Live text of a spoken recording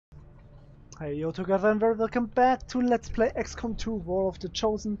Hey yo together and very welcome back to Let's Play XCOM 2 War of the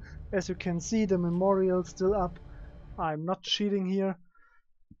Chosen. As you can see, the memorial still up. I'm not cheating here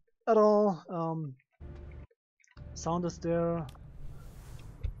at all. Sound is there,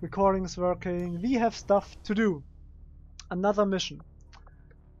 recording is working, we have stuff to do. Another mission.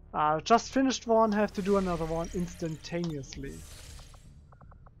 Just finished one, have to do another one instantaneously.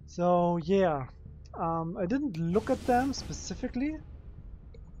 So yeah, I didn't look at them specifically.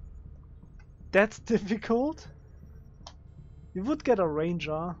 That's difficult. You would get a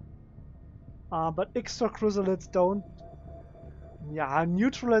ranger, but extra chrysalids don't. Yeah,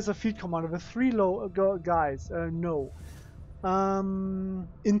 neutralize a field commander with 3 low guys. No.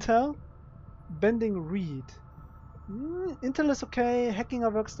 Intel, bending reed. Intel is okay. Hacking a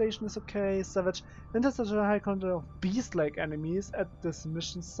workstation is okay. Savage. Intel has a high content of beast-like enemies at this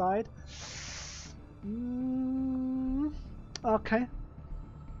mission site. Okay.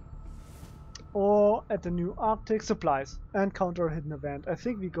 Or at the new Arctic supplies and counter a hidden event. I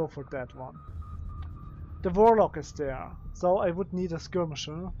think we go for that one. The Warlock is there, so I would need a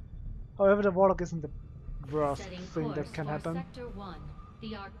skirmisher. However, the Warlock isn't the worst thing that can happen. Sector 1,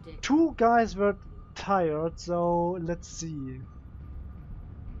 the Arctic. 2 guys were tired, so let's see.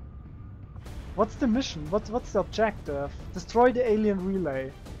 What's the mission? What's the objective? Destroy the alien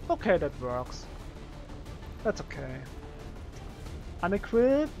relay. Okay, that works. That's okay.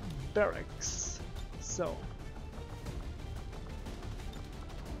 Unequipped barracks. So.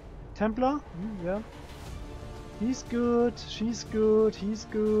 Templar? Yeah. He's good, she's good, he's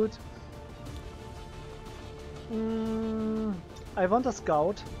good. I want a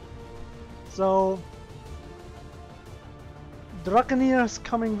scout. So Draconeer's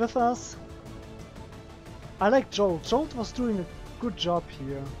coming with us. I like Jolt. Jolt was doing a good job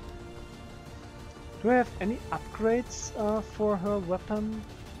here. Do I have any upgrades for her weapon?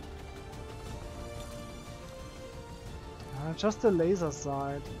 Just the laser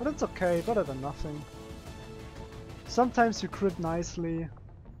side, but it's okay, better than nothing. Sometimes you crit nicely.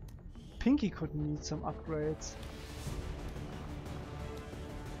 Pinky could need some upgrades.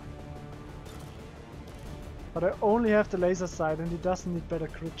 But I only have the laser sight and he doesn't need better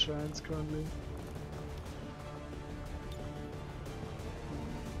crit chance currently.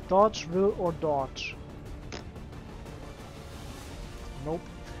 Dodge, will or dodge? Nope.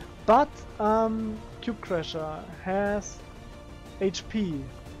 But Cube Crasher has HP.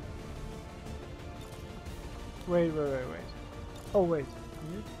 Wait. Oh wait.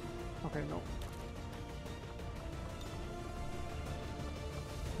 Okay, no.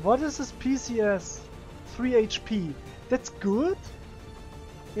 What is this PCS? 3 HP. That's good?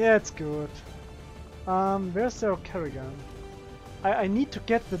 Yeah, it's good. Where's their Kerrigan? I need to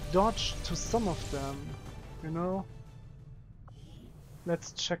get the dodge to some of them, you know?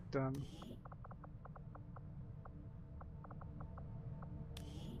 Let's check them.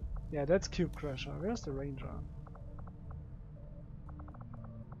 Yeah, that's Cube Crasher. Where's the Ranger?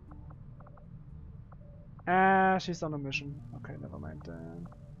 She's on a mission. Okay, never mind then.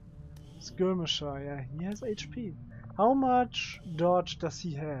 Skirmisher, yeah, he has HP. How much dodge does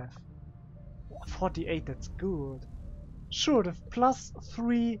he have? 48, that's good. Sure, the plus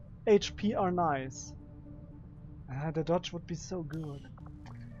 3 HP are nice. The dodge would be so good.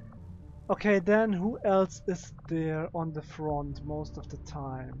 Okay, then who else is there on the front most of the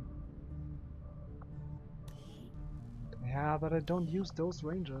time? Yeah, but I don't use those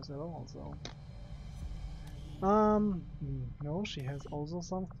rangers at all, so... no, she has also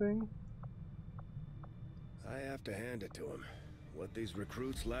something. I have to hand it to him. What these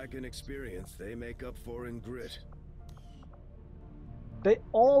recruits lack in experience, they make up for in grit. They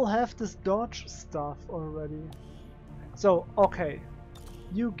all have this dodge stuff already. So, okay.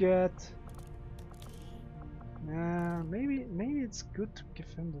 You get... maybe it's good to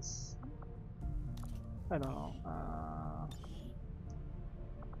give him this... I don't know.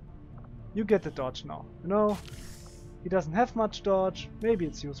 You get the dodge now. You know, he doesn't have much dodge. Maybe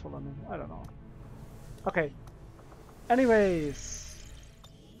it's useful on him. I don't know. Okay. Anyways,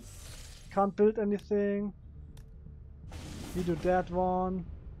 can't build anything. We do that one.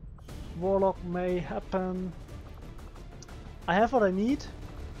 Warlock may happen. I have what I need.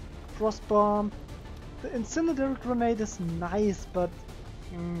 Frost bomb. The incendiary grenade is nice, but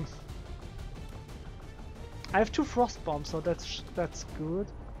I have 2 frost bombs, so that's good.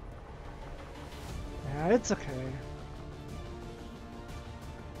 Yeah, it's okay.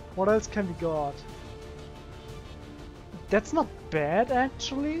 What else can we got? That's not bad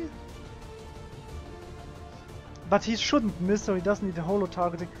actually. But he shouldn't miss, so he doesn't need the holo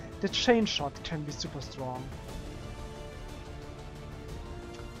targeting. The chain shot can be super strong.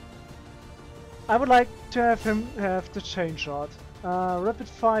 I would like to have him have the chain shot. Rapid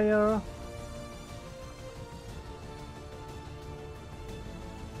fire.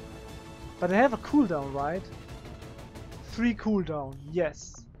 But I have a cooldown, right? 3 cooldown,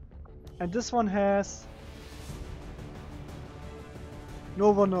 yes. And this one has... No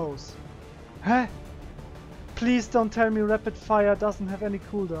one knows. Huh? Please don't tell me rapid fire doesn't have any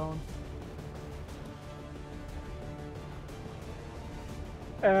cooldown.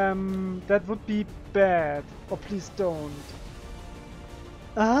 That would be bad. Or please don't.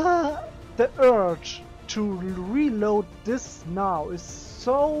 The urge to reload this now is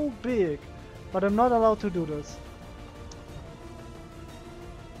so big. But I'm not allowed to do this.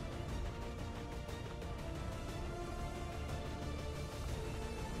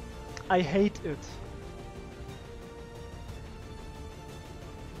 I hate it.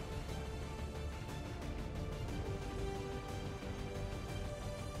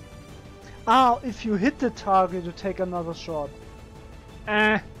 Ah, if you hit the target, you take another shot.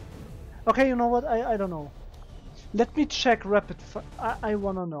 Okay, you know what? I don't know. Let me check rapid fire. I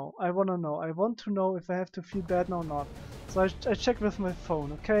wanna know. I want to know if I have to feel bad now or not. So I check with my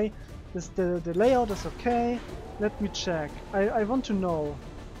phone, okay? The layout is okay. Let me check. I want to know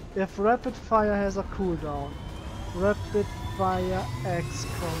if rapid fire has a cooldown. Rapid fire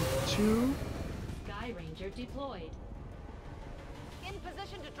XCOM 2. Sky Ranger deployed. In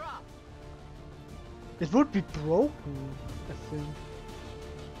position to drop. It would be broken, I think.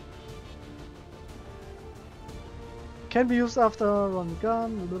 Can be used after run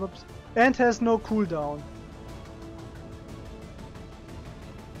gun, and has no cooldown.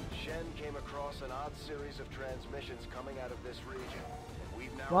 Shen came across an odd series of transmissions coming out of this region.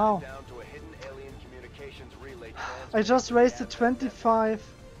 We've now Wow. down to a hidden alien communications relay. I just raised to 25.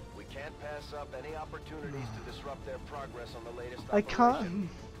 We can't pass up any opportunities to disrupt their progress on the latest I operation. can't.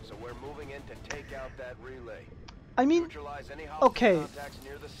 So we're moving in to take out that relay. I mean, Neutralize any hostile okay. contacts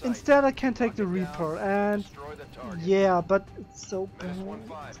near the site. Instead I can take Lock the it down, Reaper and destroy the target. yeah, but it's so Menace bad.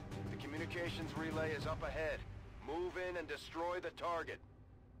 1-5. The communications relay is up ahead. Move in and destroy the target.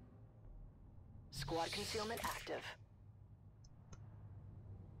 Squad concealment active.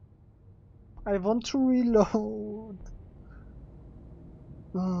 I want to reload.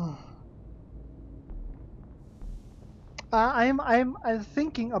 I'm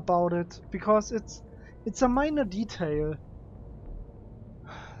thinking about it because it's a minor detail.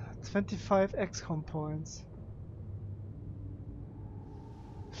 25 XCOM points.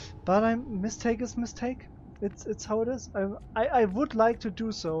 But mistake is mistake. It's how it is. I would like to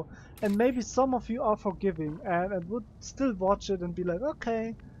do so, and maybe some of you are forgiving and would still watch it and be like,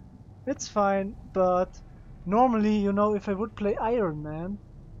 okay, it's fine. But normally, you know, if I would play Iron Man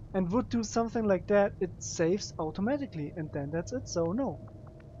and would do something like that, it saves automatically, and then that's it. So no,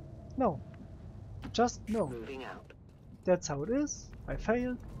 just no. Moving out. That's how it is. I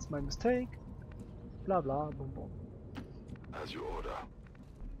failed. It's my mistake. Blah blah boom boom. As you order.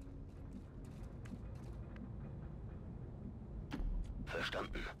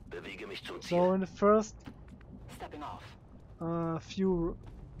 Verstanden. Bewege mich zum Ziel. So in the first Stepping off. few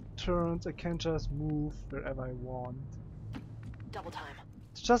turns, I can just move wherever I want. Double time.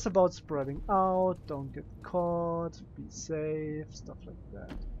 It's just about spreading out. Don't get caught. Be safe. Stuff like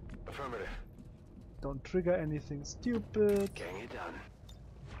that. Affirmative. Don't trigger anything stupid. Getting it done.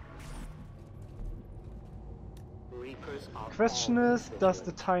 Reapers are Question all is, does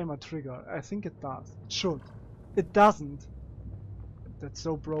the vigilant. timer trigger? I think it does. It should. It doesn't. That's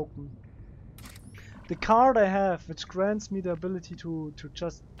so broken. The card I have, which grants me the ability to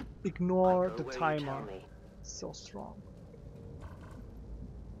just ignore Go the where you timer, tell me. is so strong.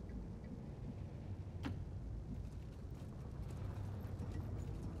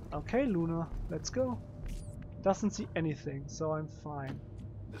 Okay, Luna, let's go. Doesn't see anything, so I'm fine.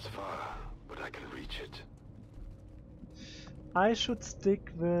 It's far, but I can reach it. I should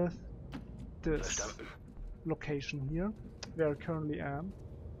stick with this Verstanden. location here, where I currently am.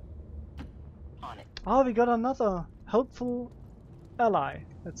 On it. Oh, we got another helpful ally.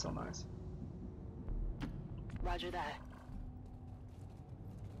 That's so nice. Roger that.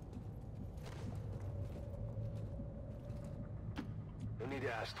 No need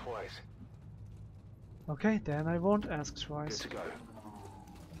to ask twice. Okay, then I won't ask Good twice. to go.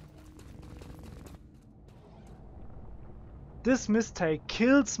 This mistake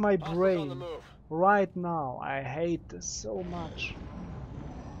kills my Hostiles on the brain move. right now. I hate this so much.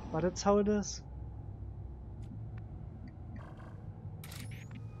 But it's how it is.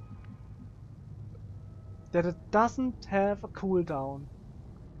 That it doesn't have a cooldown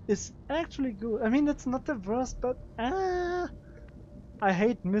is actually good. I mean, it's not the worst, but I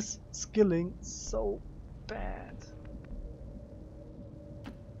hate miss-skilling so bad.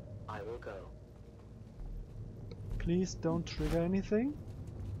 I will go. Please don't trigger anything.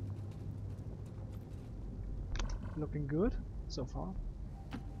 Looking good so far.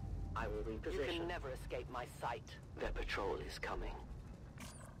 I will reposition. You can never escape my sight. Their patrol is coming.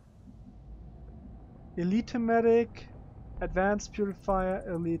 Elite medic, advanced purifier,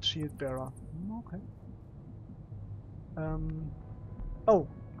 elite shield bearer. Okay. Oh.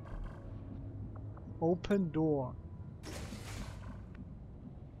 Open door.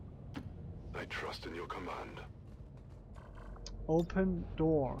 I trust in your command. Open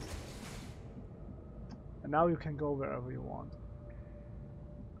door. And now you can go wherever you want.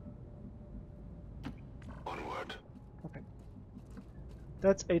 Onward. Okay.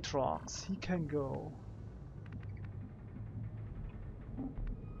 That's Aatrox. He can go.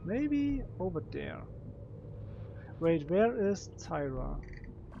 Maybe over there. Wait, where is Tyra?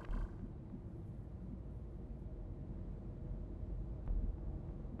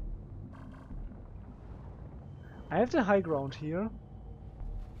 I have the high ground here.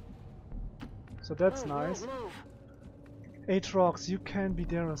 So that's nice. Move. Aatrox, you can be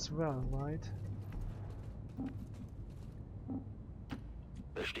there as well, right?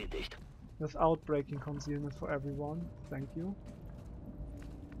 Bestätigt. Without breaking concealment for everyone. Thank you.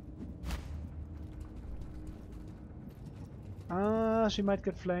 She might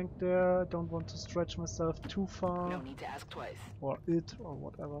get flanked there. I don't want to stretch myself too far. No need to ask twice. Or it, or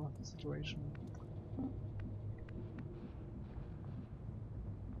whatever the situation.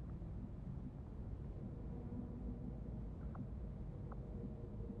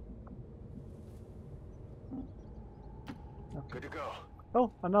 Okay. Good to go.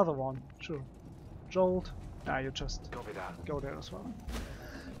 Oh, another one. Sure. Jolt. Ah, you just Copy that. go there as well.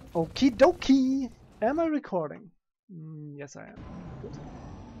 Okie dokie. Am I recording? Yes, I am. Good.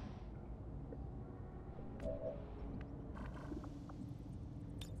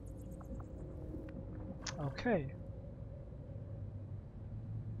 Okay.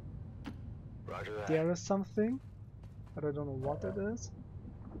 Roger that. There is something, but I don't know what it is.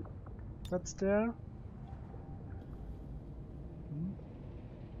 That's there.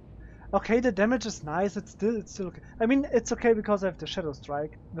 Okay, the damage is nice. It's still okay. I mean, it's okay because I have the Shadow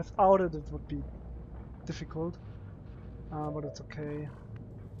Strike. Without it, it would be difficult. But it's okay.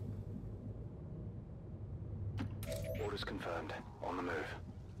 Orders confirmed. On the move.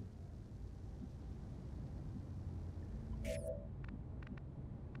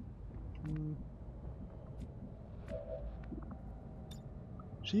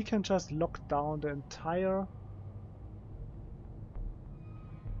 She can just lock down the entire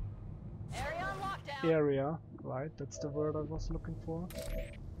Area on lockdown. area. Right, that's the word I was looking for.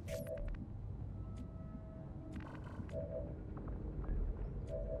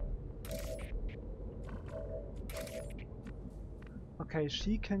 Okay,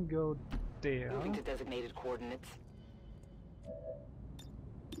 she can go there. Moving to designated coordinates.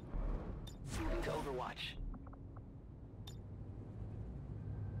 Moving to Overwatch.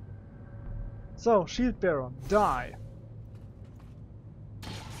 So, Shield Bearer, die!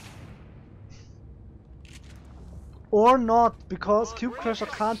 Or not, because Cube Crusher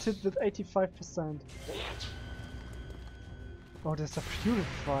can't hit with 85%. Oh, there's a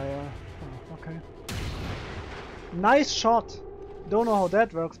Purifier. Oh, okay. Nice shot! Don't know how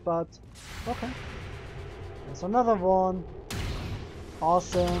that works, but okay. There's another one.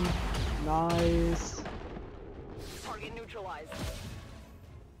 Awesome. Nice. Target neutralized.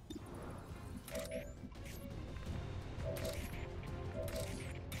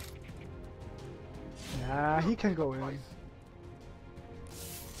 Yeah, he can go in.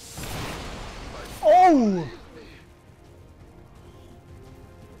 Oh!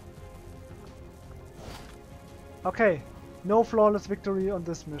 Okay, no flawless victory on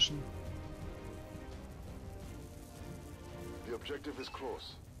this mission. The objective is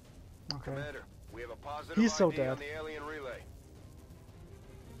close. Okay. Commander, we have a positive He's so ID dead. on the alien relay.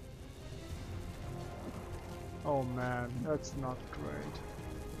 Oh man, that's not great.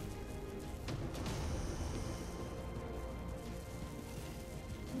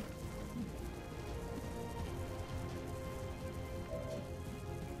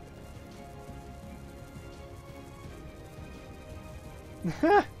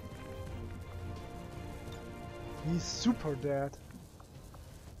 He's super dead.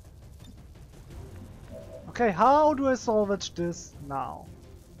 Okay, how do I salvage this now?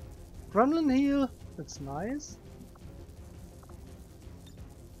 Gremlin heal, that's nice.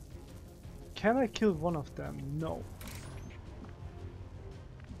 Can I kill one of them? No.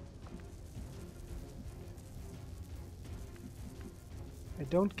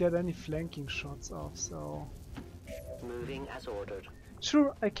 don't get any flanking shots off, so... Moving as ordered.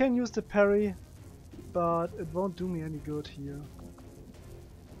 Sure, I can use the parry, but it won't do me any good here.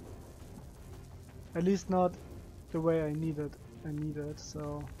 At least not the way I need it,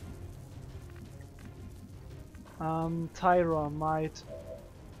 so... Tyra might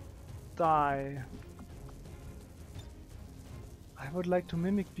die. I would like to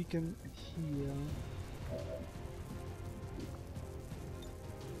mimic beacon here.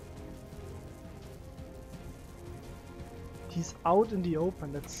 He's out in the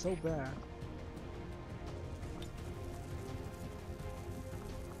open, that's so bad.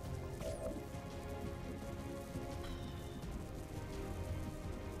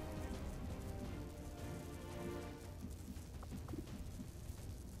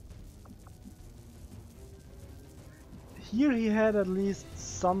 Here he had at least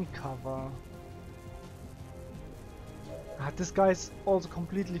some cover. Ah, this guy's also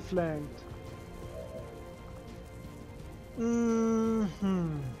completely flanked.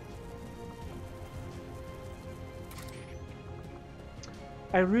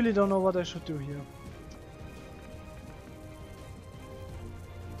 I really don't know what I should do here.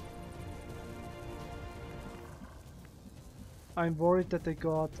 I'm worried that they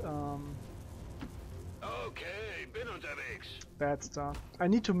got Okay, bin unterwegs. bad stuff. I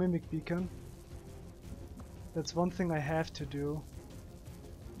need to mimic beacon. That's one thing I have to do.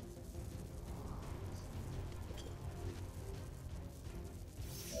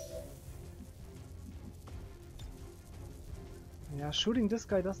 Yeah, shooting this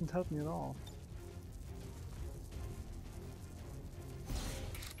guy doesn't help me at all.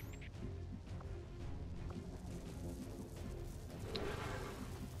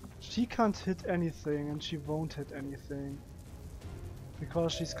 She can't hit anything and she won't hit anything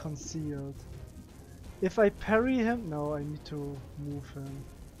because she's concealed. If I parry him, no, I need to move him.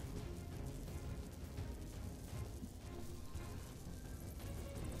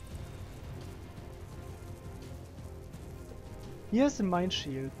 He has a mind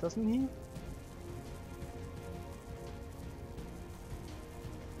shield, doesn't he?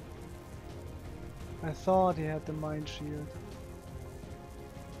 I thought he had the mind shield.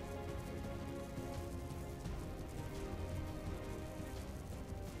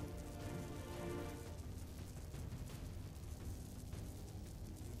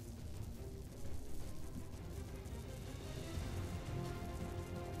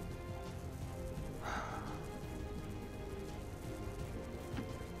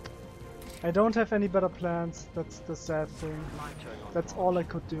 I don't have any better plans, that's the sad thing. That's all I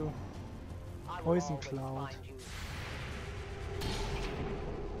could do. Poison cloud.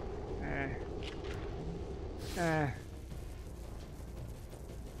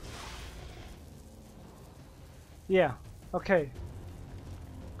 Yeah, okay.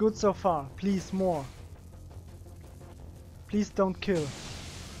 Good so far. Please, more. Please don't kill.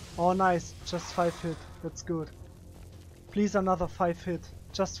 Oh nice, just 5 hit. That's good. Please another 5 hit.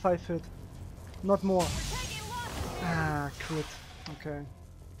 Just 5 hit. Not more. Ah, crit. Okay.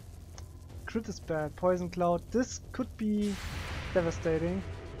 Crit is bad. Poison cloud. This could be devastating.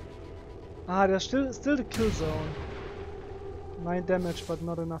 Ah, there's still the kill zone. 9 damage, but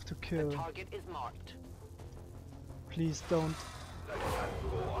not enough to kill. The target is marked. Please don't.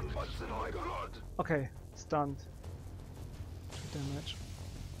 Okay, stunned. 2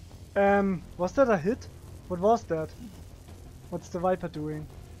 damage. Was that a hit? What was that? What's the Viper doing?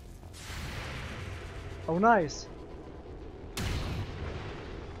 Oh, nice.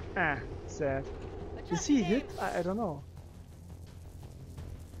 Ah, sad. Is he hit? I don't know.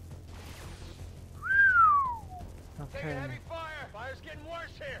 Okay. Fire! Fire's getting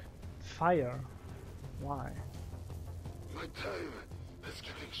worse here. Fire? Why? My time is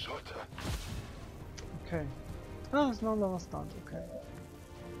getting shorter. Okay. Oh, it's no longer stunned. Okay.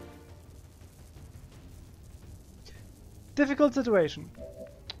 Difficult situation.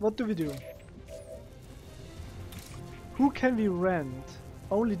 What do we do? Who can we rent?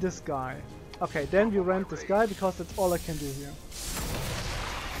 Only this guy. Okay, then we rent this guy because that's all I can do here.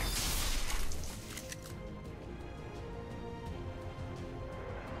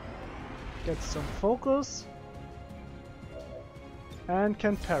 Get some focus. And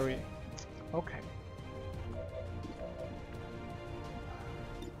can parry. Okay.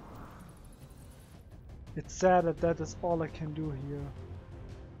 It's sad that that is all I can do here.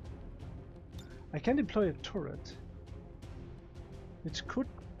 I can deploy a turret. Which could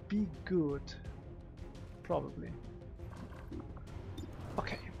be good. Probably.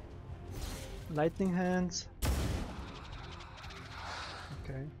 Okay. Lightning hands.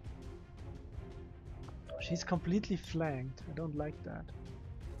 Okay. She's completely flanked. I don't like that.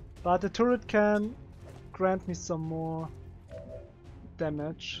 But the turret can grant me some more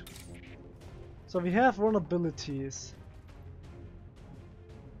damage. So we have vulnerabilities.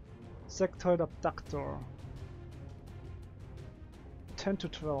 Sectoid abductor. 10 to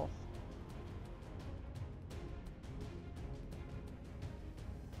 12.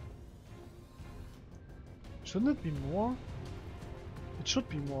 Shouldn't it be more? It should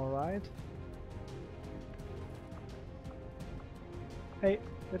be more, right? Hey,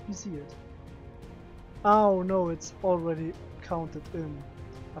 let me see it. Oh no, it's already counted in.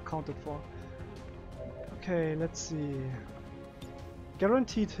 Accounted for. Okay, let's see.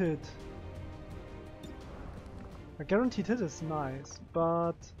 Guaranteed hit. A guaranteed hit is nice,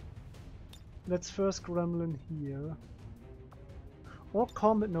 but let's first gremlin here. Or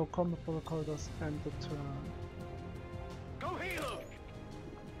combat. No, combat protocol does end the turn. Go Heyjo!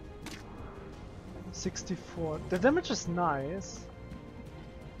 64. The damage is nice.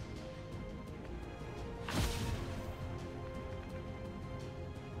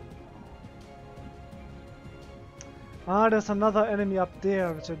 Ah, there's another enemy up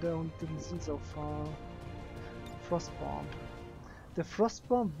there, which I didn't see so far. Frost bomb. The frost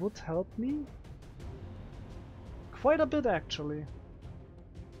bomb would help me quite a bit, actually.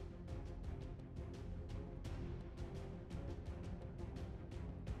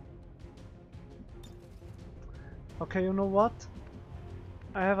 Okay, you know what?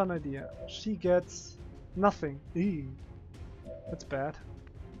 I have an idea. She gets nothing. Eee. That's bad.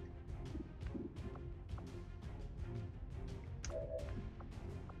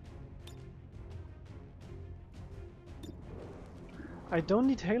 I don't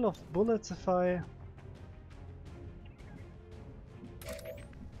need hail of bullets if I...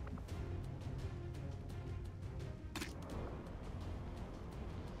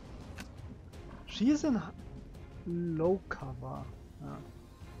 She is in low cover.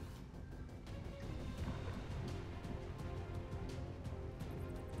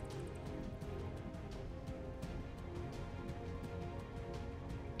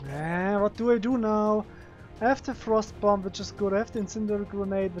 What do I do now? I have the frost bomb, which is good. I have the incendiary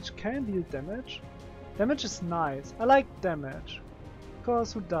grenade, which can deal damage. Damage is nice. I like damage.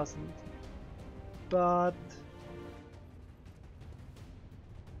 Cause who doesn't? But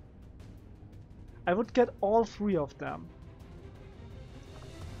I would get all three of them.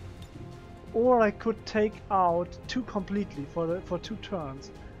 Or I could take out two completely for 2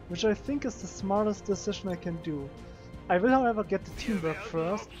 turns, which I think is the smartest decision I can do. I will, however, get the teamwork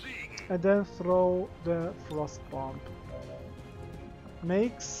first, and then throw the frost bomb.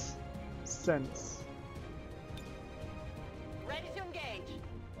 Makes sense. Ready to engage.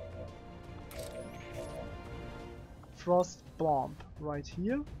 Frost bomb right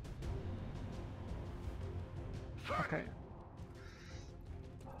here. Okay.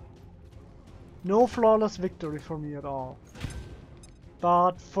 No flawless victory for me at all.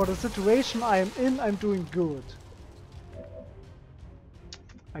 But for the situation I am in, I'm doing good.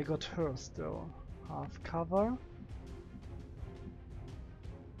 I got her still. Half cover.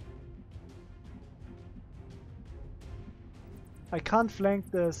 I can't flank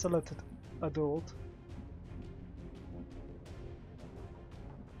the selected adult.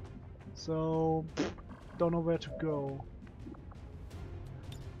 So, don't know where to go.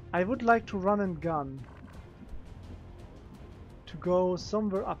 I would like to run and gun. To go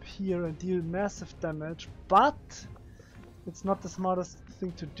somewhere up here and deal massive damage, but it's not the smartest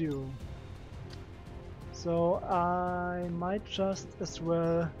thing to do. So I might just as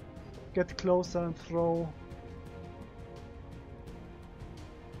well get closer and throw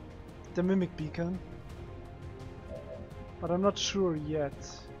the mimic beacon. But I'm not sure yet.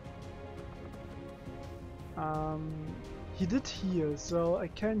 He did heal, so I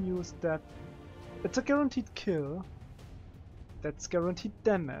can use that. It's a guaranteed kill. That's guaranteed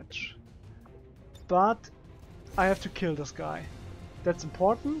damage. But I have to kill this guy. That's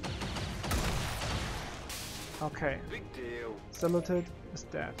important. Okay. Big deal. Saluted is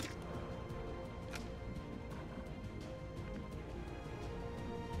dead.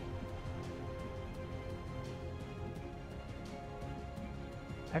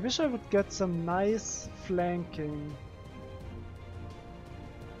 I wish I would get some nice flanking.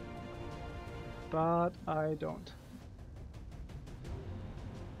 But I don't.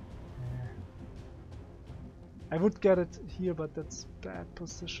 I would get it here, but that's bad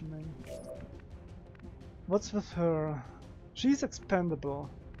positioning. What's with her? She's expendable.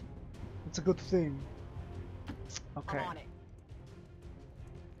 It's a good thing. Okay. I'm on it.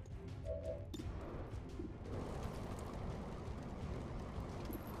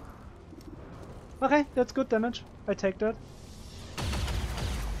 Okay, that's good damage. I take that.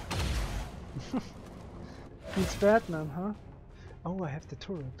 He's Batman, huh? Oh, I have the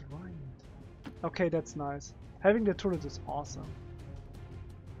turret, right. Okay, that's nice. Having the turret is awesome.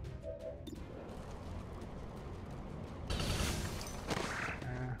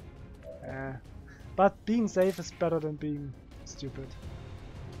 But being safe is better than being stupid.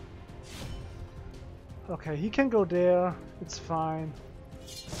 Okay, he can go there. It's fine.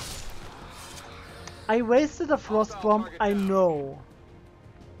 I wasted a frost bomb, I know.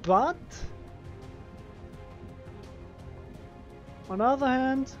 But on the other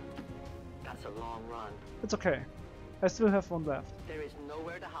hand, That's a long run. it's okay. I still have one left. There is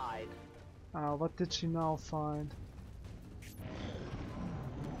nowhere to hide. What did she now find?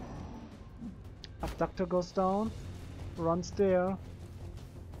 Abductor goes down, runs there,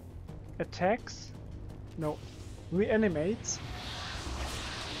 attacks, no, reanimates.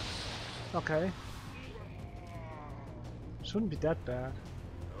 Okay. Shouldn't be that bad.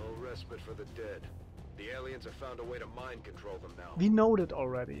 No respite for the dead. The aliens have found a way to mind control them now. We know that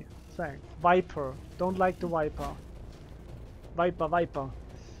already. Thanks. Viper. Don't like the Viper. Viper.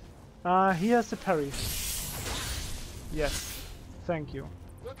 He has the parry. Yes. Thank you.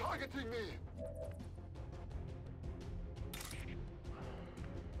 They're targeting me.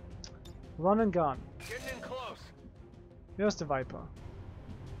 Run and gun. Getting in close. Here's the Viper.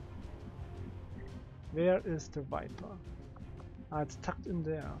 Where is the Viper? It's tucked in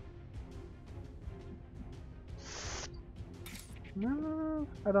there. No,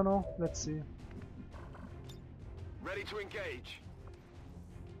 I don't know. Let's see. Ready to engage.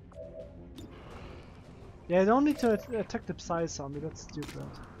 Yeah, I don't need to attack the Psy zombie. That's stupid.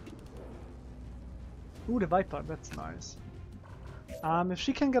 Ooh, the Viper. That's nice. If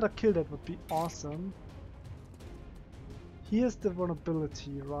she can get a kill, that would be awesome. Here's the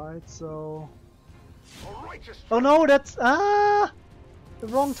vulnerability, right? So. Oh no, that's the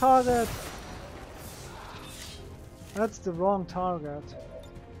wrong target. That's the wrong target.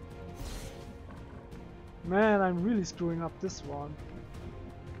 Man, I'm really screwing up this one.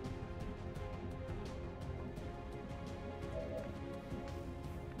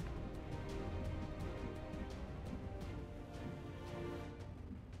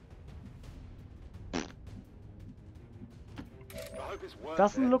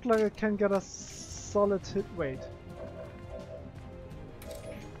 Doesn't look like I can get a solid hit. Wait.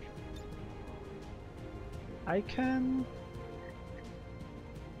 I can...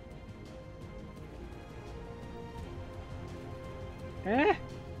 Eh?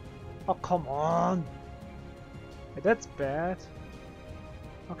 Oh, come on! That's bad.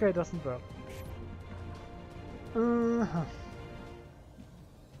 Okay, it doesn't work.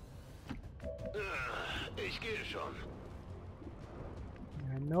 Ich gehe schon.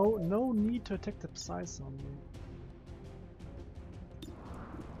 Yeah, no need to attack the Psy zombie.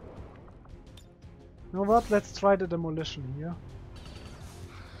 You know what? Let's try the demolition here.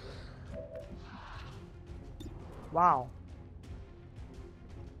 Wow.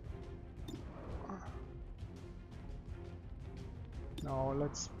 No,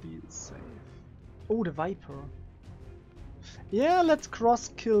 let's be safe. Oh, the Viper. Yeah, let's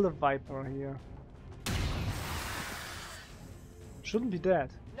cross-kill the Viper here. Shouldn't be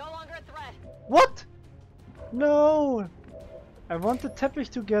dead. No longer a threat. What? No! I want the Teppich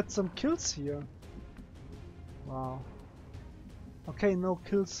to get some kills here. Wow. Okay, no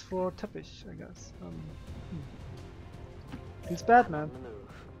kills for Teppich, I guess. He's Batman.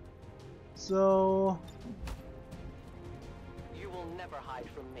 So... You will never hide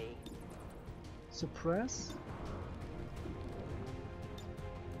from me. Suppress.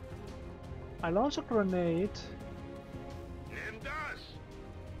 I launch a grenade.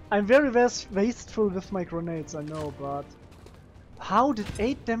 I'm very wasteful with my grenades, I know, but... How did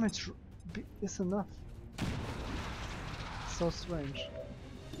 8 damage is enough? So strange.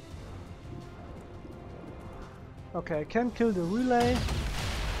 Okay, I can kill the relay.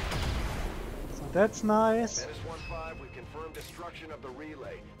 So that's nice. Menace 1-5, we confirmed destruction of the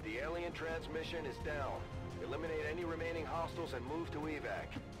relay. The alien transmission is down. Eliminate any remaining hostiles and move to evac.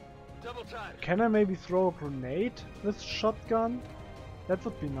 Double time. Can I maybe throw a grenade with shotgun? That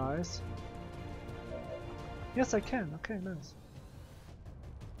would be nice. Yes, I can. Okay, nice.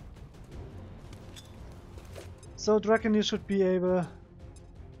 So Dragon, you should be able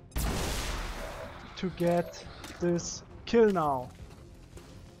to get this kill now.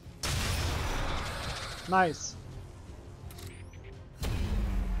 Nice.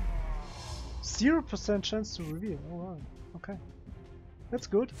 0% chance to reveal. Alright, okay. That's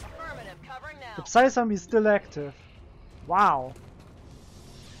good. Affirmative, covering now. The Psy zombie is still active. Wow.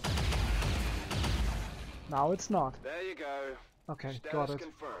 Now it's not. There you go. Okay, Status got it.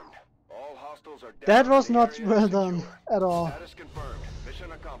 confirmed. All hostiles are down. That was and the not area well is done secure. at all. Status confirmed.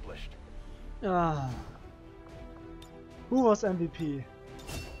 Mission accomplished. Ah. Who was MVP?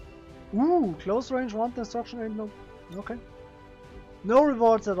 Ooh, close range one destruction ain't no... Okay. No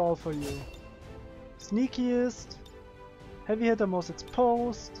rewards at all for you. Sneakiest. Heavy hitter most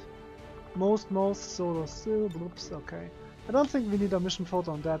exposed. Most solo still. Bloops, okay. I don't think we need a mission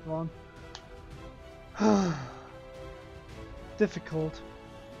photo on that one. Difficult.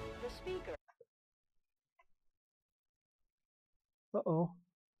 The speaker Uh-oh.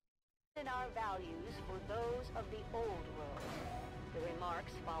 in our values for those of the old world. The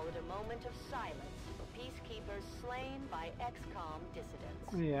remarks followed a moment of silence for peacekeepers slain by XCOM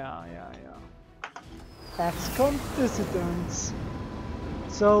dissidents. Yeah. XCOM dissidents.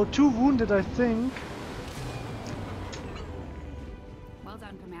 So, 2 wounded, I think. Well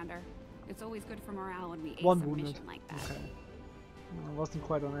done, Commander. It's always good for morale when we ace 1 a wounded. mission like that. Okay. No, I wasn't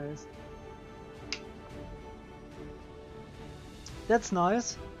quite on ace. That's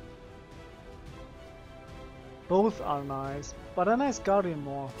nice. Both are nice, but a nice Guardian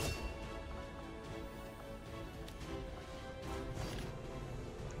more.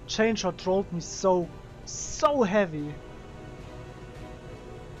 Chainshot trolled me so heavy.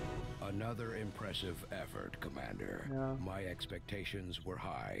 Another impressive effort, Commander. Yeah. My expectations were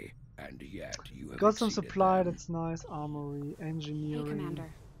high, and yet you have Got some exceeded supply, them. that's nice. Armory, Hey, engineering. Commander.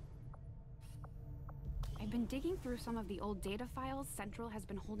 I've been digging through some of the old data files Central has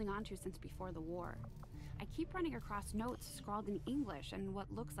been holding onto since before the war. I keep running across notes scrawled in English and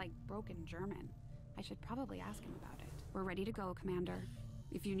what looks like broken German. I should probably ask him about it. We're ready to go, Commander.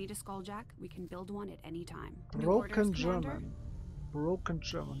 If you need a skulljack, we can build one at any time. New Broken orders, Commander? German. Broken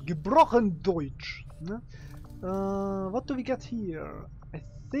German. Gebrochen Deutsch. Ne? What do we get here? I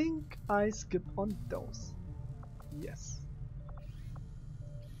think I skip on those. Yes.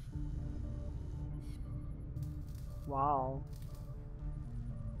 Wow.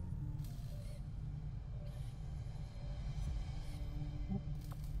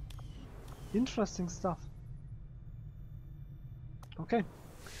 Interesting stuff. Okay.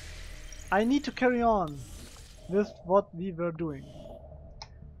 I need to carry on with what we were doing.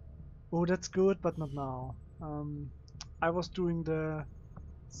 Oh, that's good, but not now. I was doing the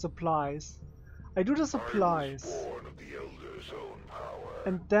supplies. I do the supplies. Born of the Elder's own power,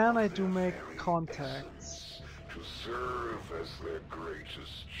 And then I of do their make very contacts. essence, to serve as their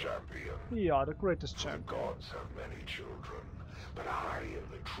greatest champion. Yeah, the greatest The champion. gods have many children, but I am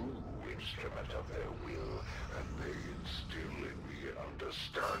the true instrument of their will, and they instill in me an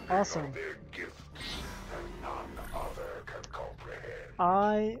understanding Awesome. of their gifts that none other can comprehend.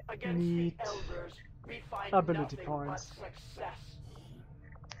 I Against need the elders, we find ability nothing points. but success.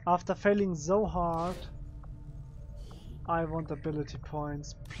 After failing so hard, I want ability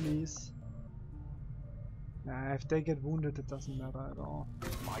points, please. Nah, if they get wounded, it doesn't matter at all.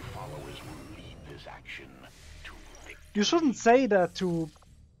 My followers will lead this action to victory. You shouldn't say that to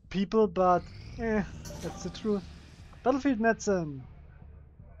people, but that's the truth. Battlefield medicine.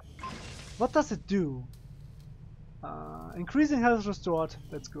 What does it do? Increasing health restored.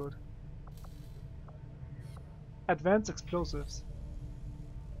 That's good. Advanced explosives.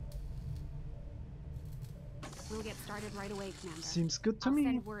 We'll get started right away, Commander. Seems good to I'll me.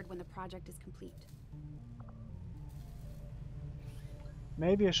 send word when the project is complete.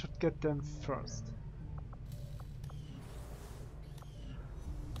 Maybe I should get them first.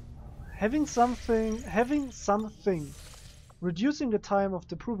 Having something, reducing the time of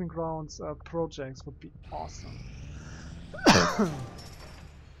the Proving Grounds projects would be awesome.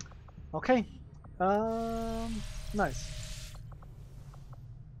 Okay, nice.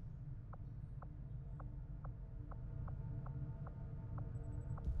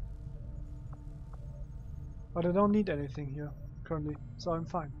 But I don't need anything here currently, so I'm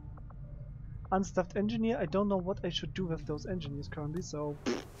fine. Unstaffed engineer, I don't know what I should do with those engineers currently, so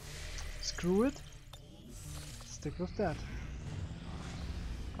screw it. Stick with that.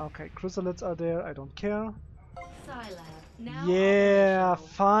 Okay, chrysalids are there, I don't care. Yeah,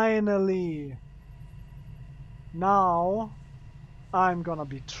 finally! Now I'm gonna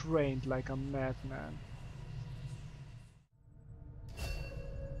be trained like a madman.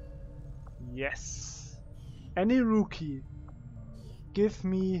 Yes! Any rookie, give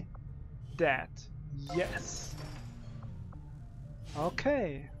me that. Yes!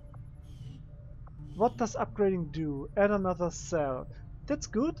 Okay. What does upgrading do? Add another cell. That's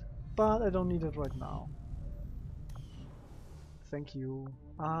good, but I don't need it right now. Thank you.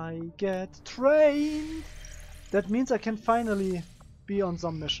 I get trained! That means I can finally be on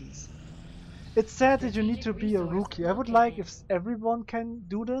some missions. It's sad that you need to be a rookie. I would like if everyone can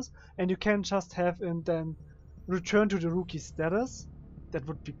do this and you can just have and then return to the rookie status. That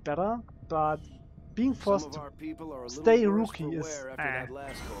would be better, but being Some forced of to our people are a little stay a worse rookie for is wear after that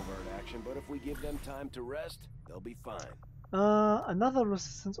last covert action, but if we give them time to rest, they'll be fine. Another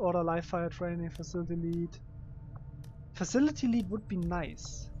resistance order live fire training facility lead. Facility lead would be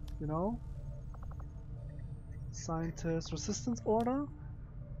nice, you know? Scientist resistance order?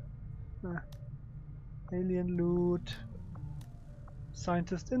 Alien loot.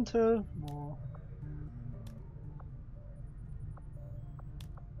 Scientist intel. More.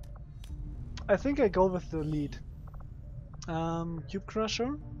 I think I go with the lead. Cube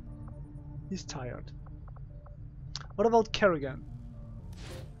Crusher. He's tired. What about Kerrigan?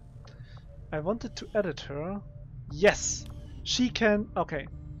 I wanted to edit her. Yes! She can... Okay.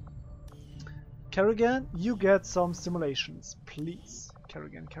 Kerrigan, you get some simulations, please.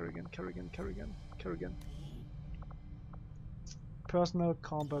 Kerrigan. Personal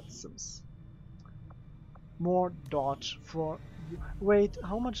combat sims. More dodge for you. Wait,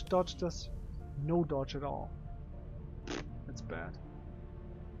 how much dodge does... No dodge at all. That's bad.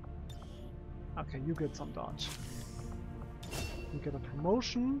 Okay, you get some dodge. You get a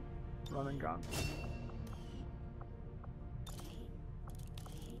promotion. Run and gun.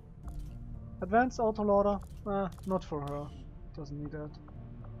 Advanced autoloader? Not for her. Doesn't need that.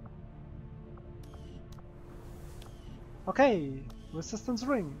 Okay, resistance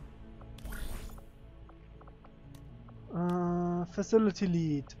ring. Facility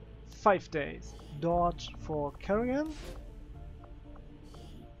lead. 5 days. Dodge for Kerrigan.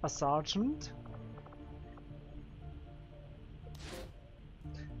 A sergeant.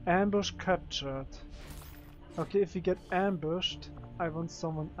 Ambush captured. Okay, if you get ambushed, I want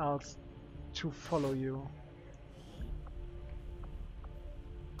someone else to follow you.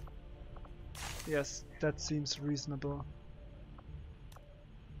 Yes, that seems reasonable.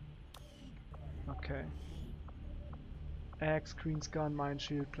 Okay. Axe, green gun, mine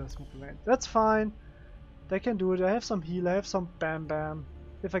shield, plasma grenade. That's fine. They can do it. I have some heal, I have some bam bam.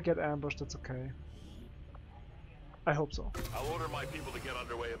 If I get ambushed, that's okay. I hope so. I'll order my people to get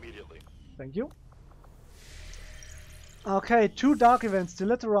underway immediately. Thank you. Okay, 2 dark events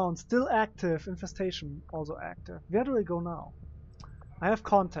still at around, still active. Infestation also active. Where do I go now? I have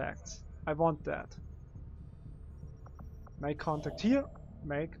contacts. I want that. Make contact here.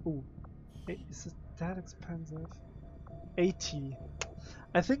 Make. Ooh. Is it that expensive? 80.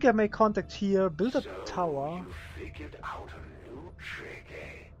 I think I make contact here, build a tower. You figured out a new trick,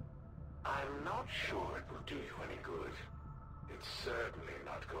 eh? I'm not sure it will do you any good. It's certainly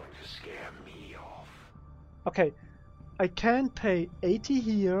not going to scare me off. Okay, I can pay 80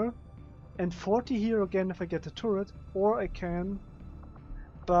 here and 40 here again if I get a turret, or I can,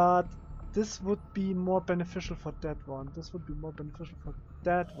 but this would be more beneficial for that one. This would be more beneficial for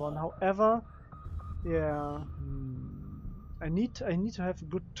that one. However, yeah, I need to have a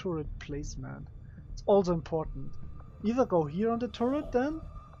good turret placement. It's also important. Either go here on the turret then.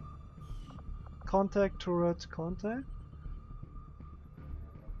 Contact, turret, contact.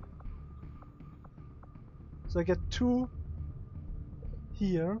 So I get 2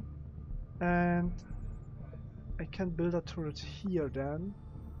 here, and I can build a turret here then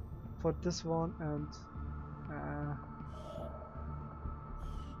for this one, and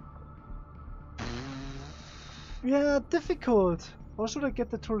yeah, difficult. Or should I get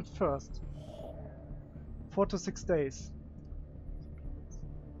the turret first? 4 to 6 days.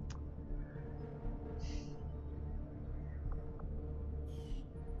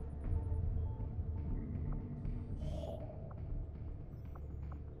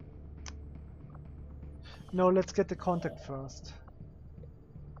 No, let's get the contact first.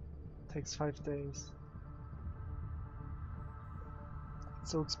 Takes 5 days.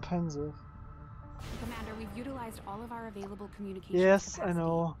 It's so expensive. Commander, we've utilized all of our available communication Yes, capacity. I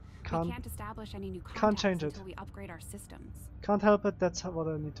know. We can't establish any new Can't contacts change it. until we upgrade our systems. Can't help it, that's what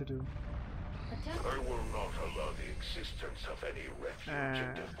I need to do. I will not allow the existence of any refuge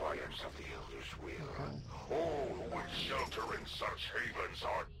in defiance of the Elder's will. All who would shelter in such havens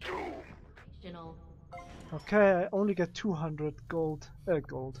are doomed. Okay, I only get 200 gold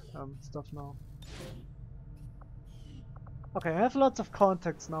stuff now. Okay, I have lots of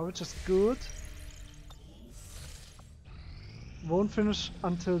contacts now, which is good. Won't finish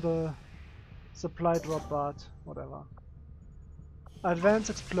until the supply drop, but whatever. Advanced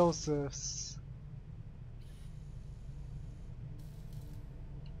explosives.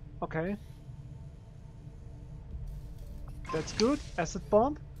 Okay. That's good. Acid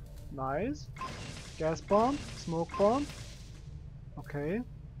bomb. Nice. Gas bomb. Smoke bomb. Okay.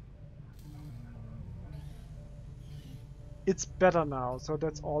 It's better now, so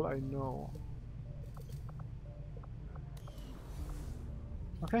that's all I know.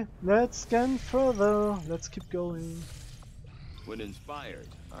 Okay, let's scan further. Let's keep going. When inspired,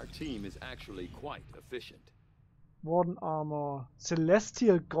 our team is actually quite efficient. Warden armor,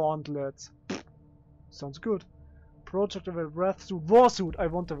 celestial gauntlets. Sounds good. Project of a breathsuit, warsuit. I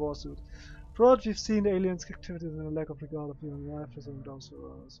want the warsuit. Project, we've seen aliens' activities and a lack of regard of human life for some of those who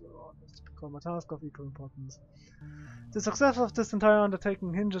are to become a task of equal importance. The success of this entire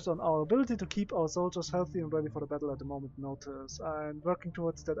undertaking hinges on our ability to keep our soldiers healthy and ready for the battle at the moment notice. And working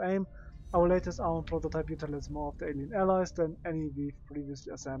towards that aim, our latest armor prototype utilizes more of the alien allies than any we've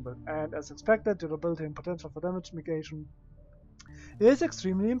previously assembled. And as expected, durability and potential for damage negation is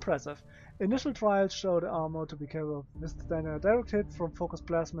extremely impressive. Initial trials show the armor to be capable of withstanding a direct hit from focused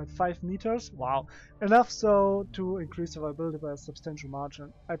plasma at 5 meters. Wow. Enough so to increase survivability by a substantial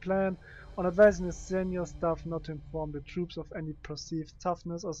margin. I plan on advising the senior staff not to inform the troops of any perceived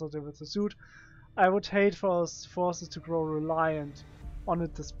toughness associated with the suit. I would hate for us forces to grow reliant on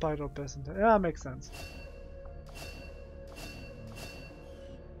it despite our best intent. Yeah, makes sense.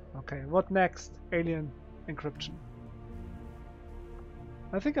 Okay, what next? Alien encryption.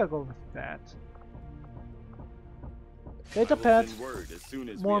 I think I'll go with that. Data pad,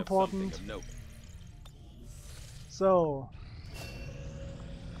 more important. So,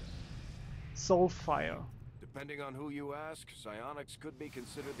 Soulfire. Depending on who you ask, psionics could be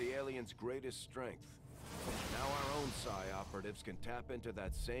considered the alien's greatest strength. Now our own psi operatives can tap into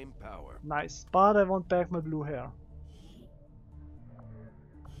that same power. Nice, but I want back my blue hair.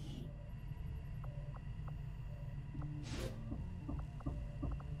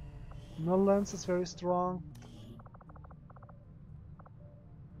 Null lens is very strong.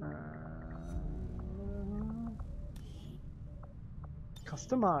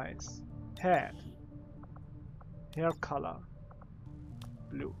 Customize. Head. Hair color.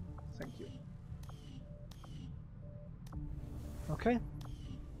 Blue. Thank you. Okay.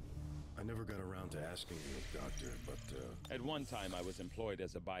 I never got around to asking you, Doctor, but At one time I was employed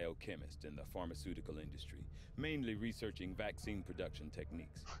as a biochemist in the pharmaceutical industry, mainly researching vaccine production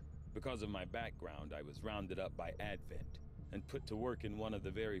techniques. Because of my background, I was rounded up by Advent and put to work in one of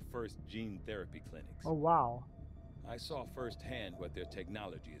the very first gene therapy clinics. Oh wow. I saw firsthand what their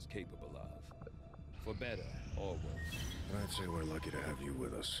technology is capable of. For better or worse. I'd say we're lucky to have you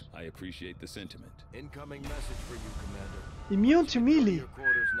with us. I appreciate the sentiment. Incoming message for you, Commander. Immune to melee. Your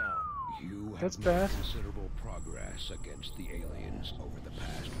quarters now. You That's have bad. made considerable progress against the aliens over the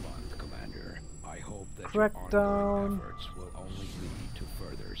past month, Commander. I hope that Crackdown. your ongoing efforts will only lead to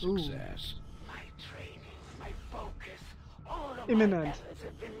further success. My training, my focus, all of Imminent. my efforts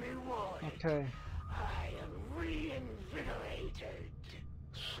have been rewarded. Okay. I am reinvigorated.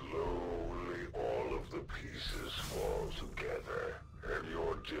 Slowly, all of the pieces fall together, and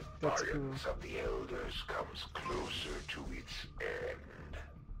your That's defiance of the Elders comes closer to its end.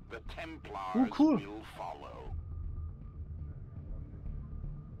 The Templars Ooh, cool. will follow.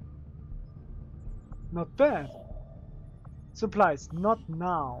 Not bad. Supplies, not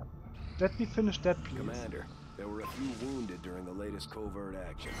now. Let me finish that, please. Commander, there were a few wounded during the latest covert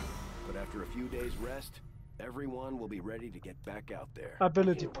action, but after a few days rest, everyone will be ready to get back out there.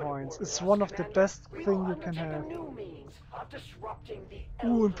 Ability points is one of the best thing you can have. New means of disrupting the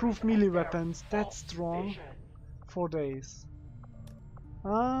Ooh, Elders improved and melee their weapons. That's false strong. vision. 4 days.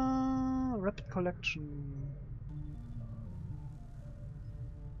 Rapid collection.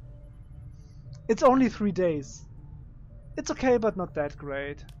 It's only 3 days. It's okay, but not that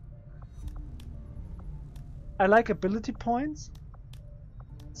great. I like ability points.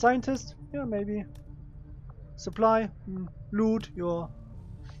 Scientist, yeah, maybe. Supply, loot,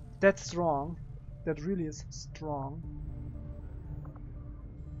 that's strong. That really is strong.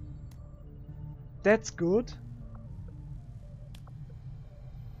 That's good.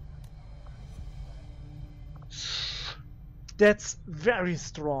 That's very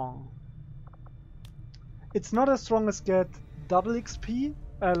strong. It's not as strong as get double XP,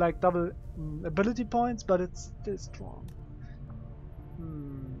 like double ability points, but it's still strong.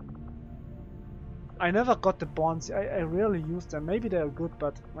 I never got the bonds. I rarely use them. Maybe they're good,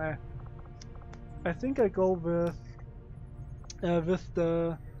 but I think I go with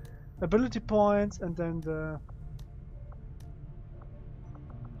the ability points and then the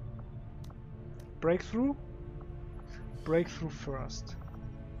breakthrough. Breakthrough first.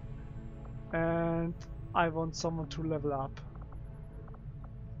 And I want someone to level up.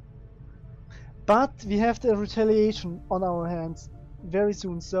 But we have the retaliation on our hands very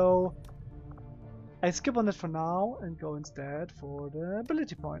soon, so I skip on it for now and go instead for the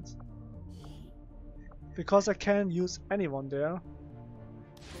ability points. because I can use anyone there.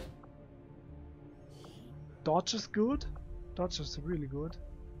 Dodge is good. Dodge is really good.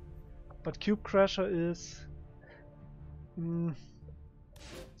 But Cube Crasher is...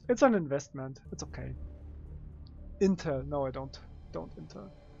 it's an investment. It's okay. Intel. No, I don't. Don't Intel.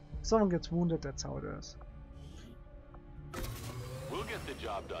 If someone gets wounded, that's how it is. We'll get the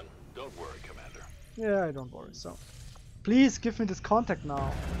job done. Don't worry, Commander. Yeah, I don't worry. So, please give me this contact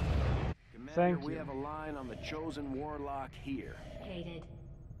now. Commander, Thank we you. have a line on the chosen warlock here. Hated.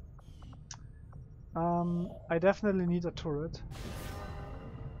 I definitely need a turret.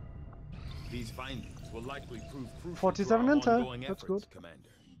 These findings will likely prove crucial 47 to our intel. ongoing That's efforts, good. Commander.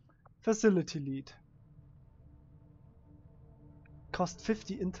 Facility lead. Cost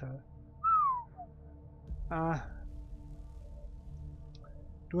 50 intel.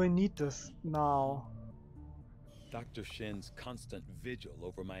 Do I need this now? Dr. Shen's constant vigil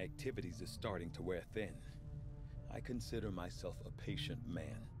over my activities is starting to wear thin. I consider myself a patient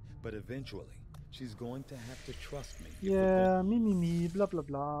man, but eventually she's going to have to trust me. Yeah, me, blah blah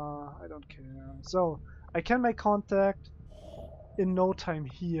blah. I don't care. So, I can make contact in no time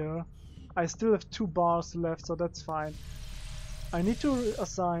here. I still have 2 bars left, so that's fine. I need to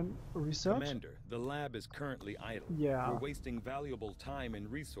assign research. Commander, the lab is currently idle. Yeah. We're wasting valuable time and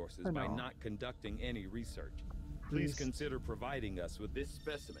resources I by know. not conducting any research. Please consider providing us with this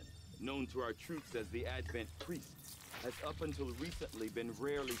specimen, known to our troops as the Advent Priests, has up until recently been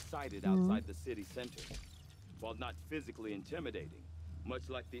rarely sighted outside the city center. While not physically intimidating, much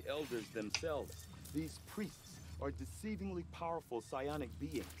like the elders themselves, these priests are deceivingly powerful psionic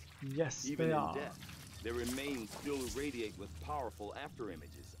beings. Yes, Even they in are. death, their remains still radiate with powerful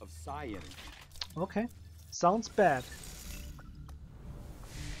afterimages of psi energy. Okay, sounds bad.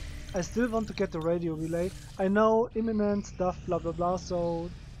 I still want to get the radio relay. I know imminent stuff, blah blah blah, so...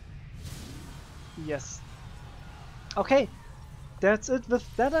 yes. Okay, that's it with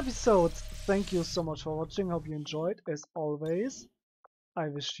that episode. Thank you so much for watching, hope you enjoyed. As always, I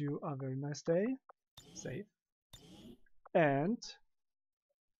wish you a very nice day, safe, and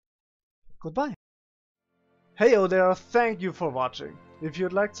goodbye. Heyo there, thank you for watching. If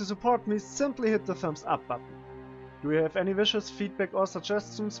you'd like to support me, simply hit the thumbs up button. Do you have any wishes, feedback or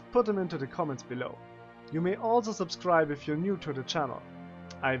suggestions? Put them into the comments below. You may also subscribe if you're new to the channel.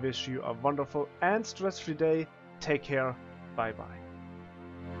 I wish you a wonderful and stress-free day. Take care. Bye bye.